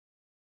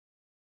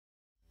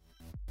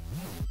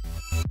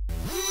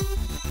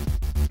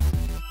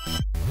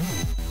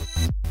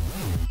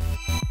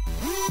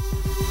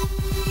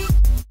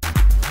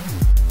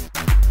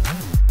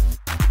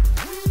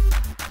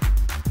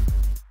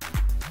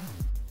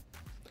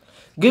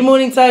Good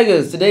morning,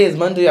 Tigers! Today is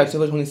Monday,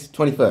 October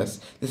 21st.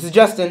 This is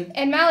Justin.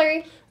 And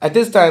Mallory. At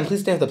this time,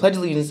 please stand for the Pledge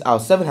of Allegiance, our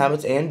 7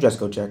 habits, and dress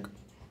code check.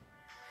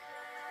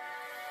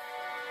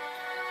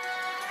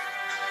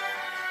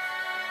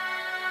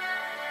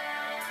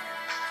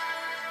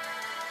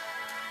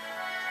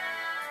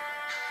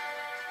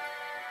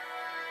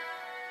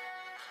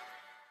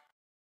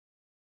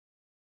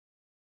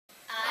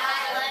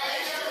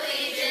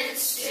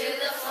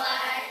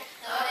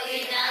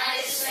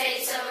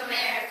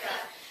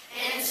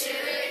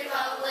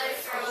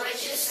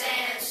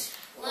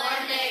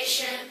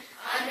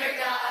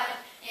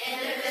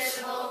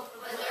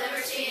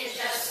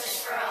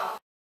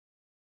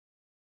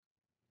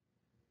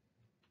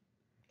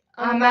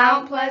 A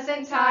Mount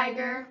Pleasant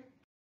tiger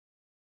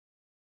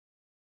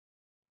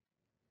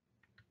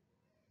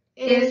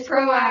is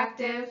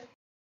proactive,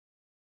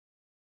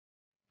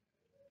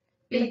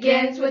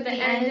 begins with the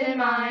end in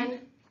mind,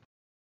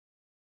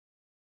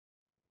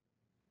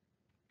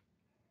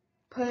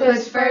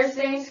 puts first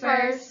things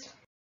first,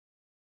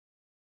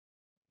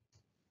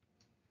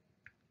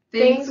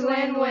 thinks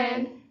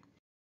win-win,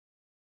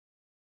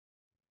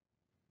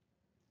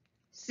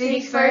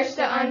 seeks first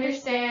to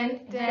understand,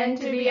 then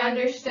to be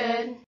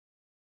understood,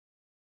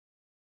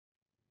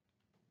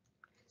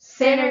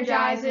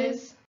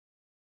 synergizes,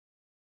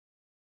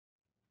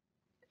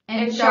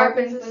 and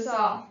sharpens the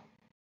saw.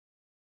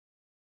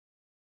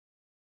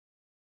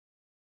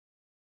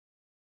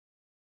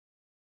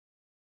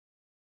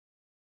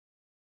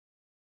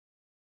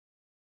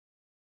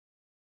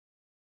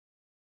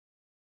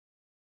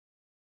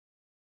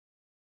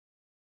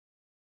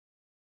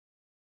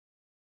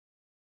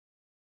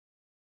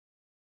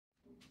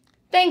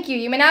 Thank you.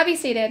 You may now be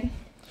seated.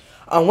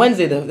 On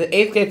Wednesday, the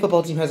 8th grade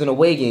football team has an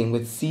away game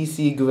with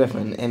C.C.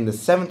 Griffin, and the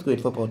 7th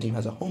grade football team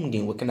has a home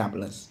game with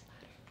Kannapolis.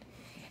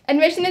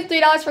 Admission is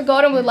 $3 for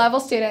gold and blue level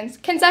students.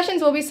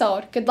 Concessions will be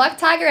sold. Good luck,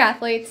 Tiger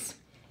athletes.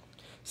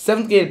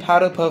 7th grade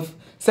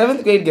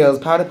girls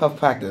Powder Puff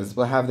practice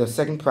will have their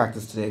second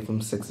practice today from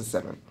 6 to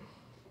 7.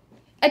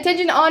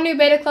 Attention all new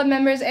Beta Club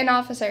members and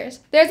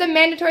officers. There's a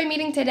mandatory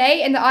meeting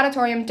today in the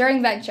auditorium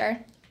during Venture.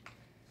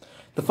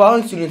 The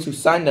following students who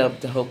signed up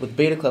to help with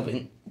Beta Club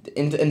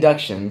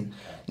induction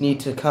need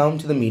to come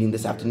to the meeting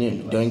this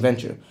afternoon during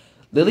Venture.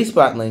 Lily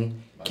Spratling,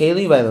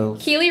 Keely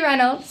Reynolds,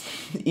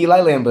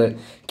 Eli Lambert,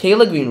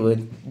 Kayla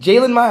Greenwood,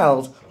 Jalen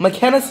Miles,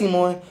 McKenna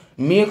Seymour,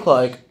 Mia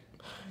Clark,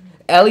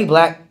 Ellie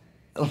Blackwell,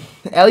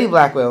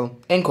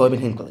 and Corbin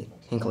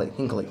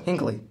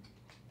Hinckley.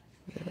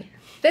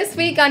 This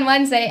week on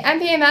Wednesday,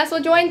 MPMS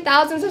will join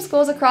thousands of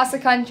schools across the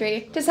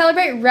country to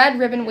celebrate Red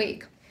Ribbon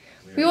Week.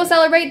 We will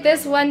celebrate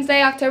this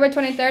Wednesday, October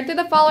 23rd through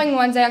the following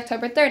Wednesday,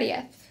 October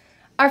 30th.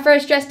 Our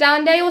first Dress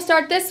Down Day will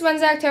start this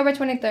Wednesday, October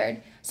 23rd,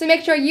 so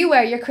make sure you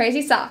wear your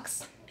crazy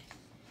socks.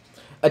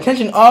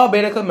 Attention all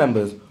Beta Club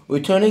members,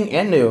 returning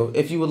and new,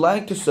 if you would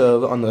like to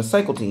serve on the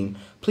cycle team,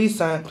 please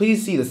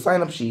see the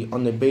sign-up sheet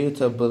on the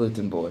Beta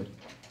bulletin board.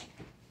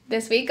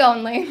 This week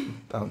only.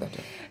 Oh, that's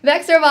it.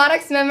 VEX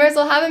Robotics members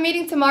will have a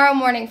meeting tomorrow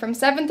morning from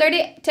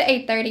 7:30 to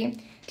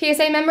 8:30.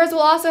 TSA members will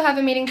also have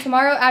a meeting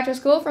tomorrow after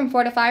school from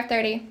 4 to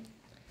 5:30.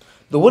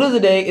 The word of the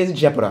day is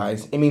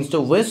jeopardize. It means to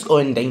risk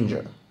or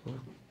endanger.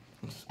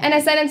 And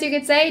a sentence you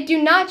could say,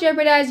 do not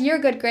jeopardize your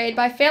good grade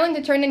by failing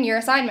to turn in your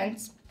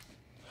assignments.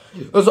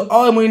 Those are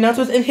all my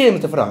announcements, and here,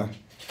 Mr. Farrar.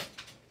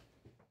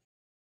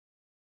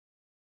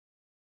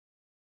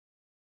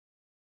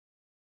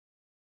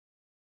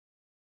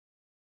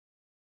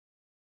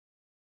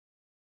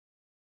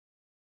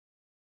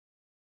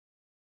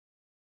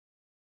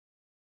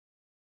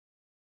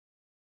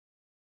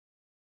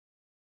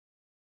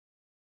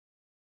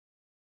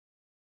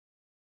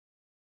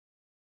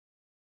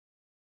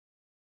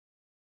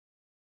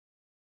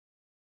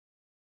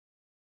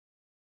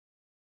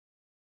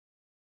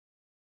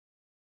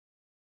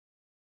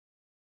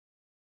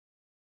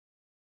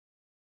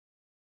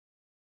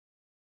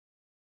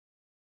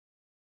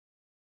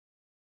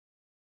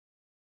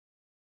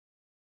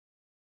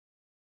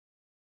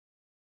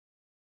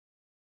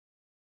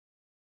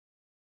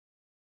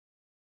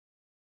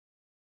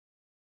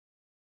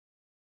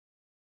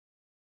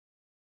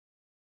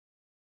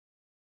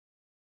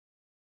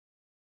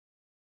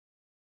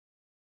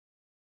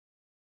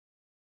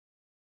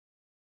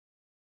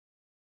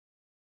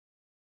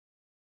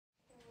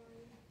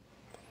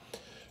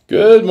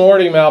 Good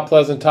morning, Mount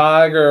Pleasant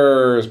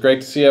Tigers.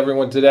 Great to see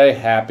everyone today.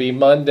 Happy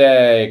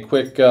Monday.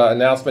 Quick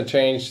announcement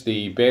change.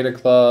 The Beta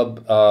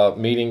Club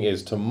meeting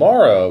is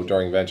tomorrow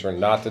during Venture,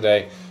 not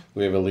today.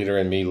 We have a Leader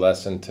in Me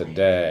lesson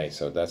today.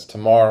 So that's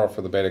tomorrow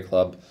for the Beta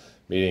Club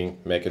meeting.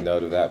 Make a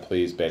note of that,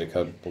 please, Beta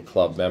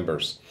Club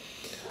members.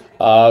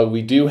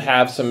 We do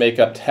have some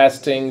makeup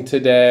testing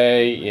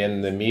today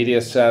in the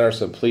Media Center,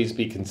 so please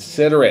be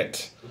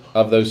considerate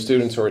of those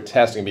students who are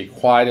testing. Be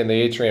quiet in the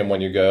atrium when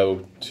you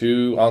go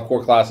to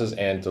encore classes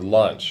and to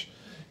lunch.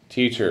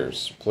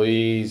 Teachers,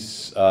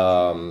 please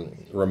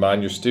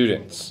remind your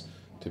students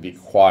to be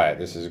quiet.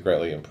 This is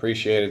greatly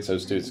appreciated so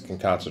students can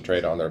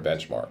concentrate on their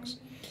benchmarks.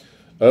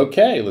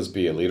 Okay, let's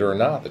be a leader or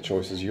not. The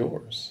choice is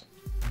yours.